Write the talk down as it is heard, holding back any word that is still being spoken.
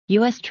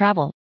U.S.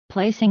 travel,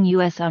 placing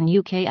U.S. on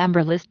UK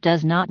Amber List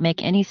does not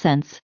make any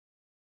sense.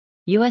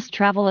 U.S.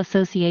 Travel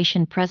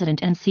Association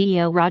President and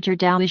CEO Roger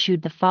Dow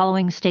issued the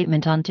following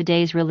statement on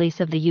today's release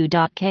of the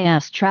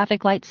U.K.'s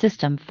traffic light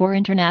system for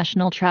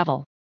international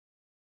travel.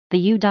 The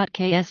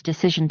U.K.'s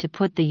decision to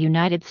put the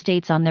United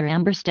States on their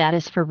amber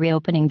status for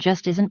reopening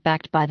just isn't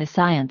backed by the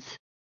science.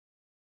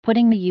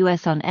 Putting the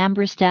U.S. on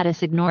amber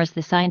status ignores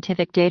the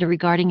scientific data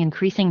regarding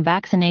increasing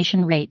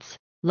vaccination rates,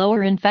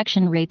 lower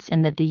infection rates,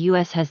 and that the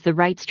U.S. has the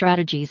right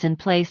strategies in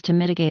place to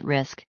mitigate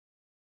risk.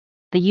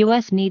 The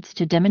U.S. needs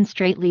to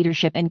demonstrate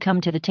leadership and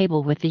come to the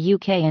table with the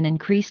U.K. and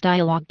increase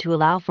dialogue to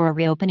allow for a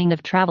reopening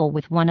of travel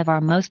with one of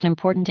our most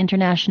important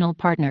international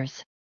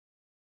partners.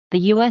 The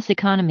U.S.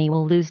 economy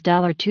will lose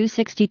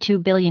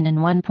 $262 billion and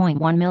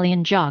 1.1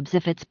 million jobs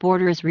if its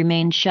borders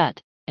remain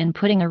shut, and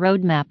putting a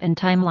roadmap and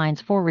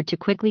timelines forward to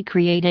quickly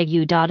create a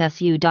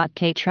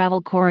U.S.-UK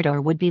travel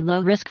corridor would be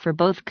low risk for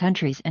both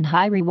countries and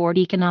high reward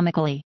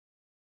economically.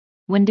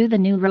 When do the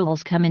new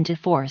rules come into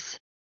force?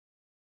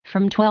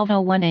 From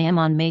 12:01 a.m.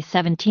 on May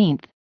 17.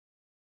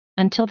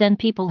 Until then,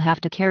 people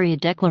have to carry a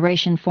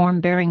declaration form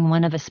bearing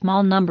one of a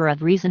small number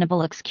of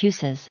reasonable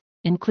excuses,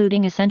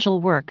 including essential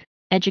work,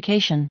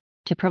 education,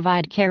 to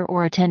provide care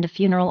or attend a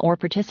funeral or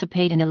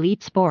participate in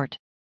elite sport.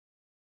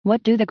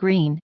 What do the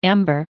green,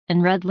 amber,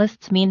 and red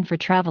lists mean for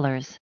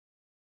travelers?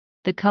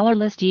 The color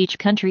list each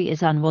country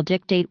is on will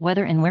dictate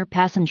whether and where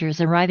passengers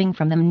arriving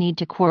from them need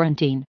to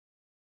quarantine.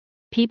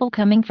 People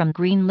coming from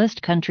green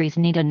list countries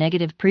need a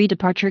negative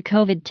pre-departure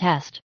COVID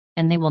test,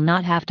 and they will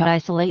not have to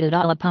isolate at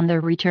all upon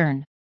their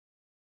return.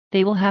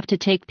 They will have to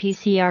take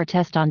PCR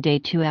test on day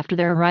 2 after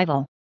their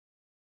arrival.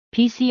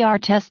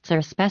 PCR tests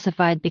are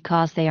specified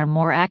because they are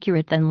more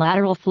accurate than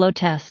lateral flow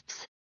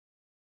tests.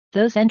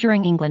 Those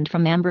entering England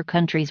from amber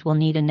countries will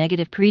need a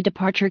negative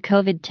pre-departure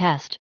COVID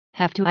test,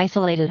 have to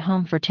isolate at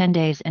home for 10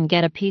 days and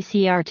get a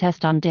PCR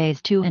test on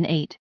days 2 and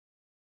 8.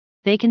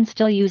 They can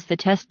still use the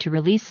test to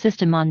release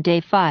system on day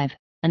 5,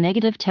 a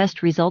negative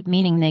test result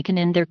meaning they can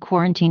end their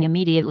quarantine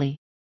immediately.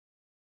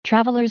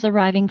 Travelers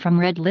arriving from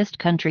red list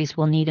countries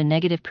will need a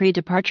negative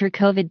pre-departure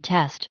COVID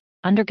test,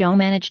 undergo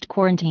managed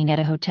quarantine at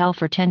a hotel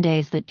for 10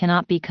 days that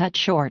cannot be cut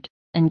short,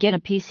 and get a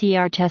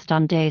PCR test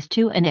on days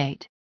 2 and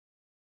 8.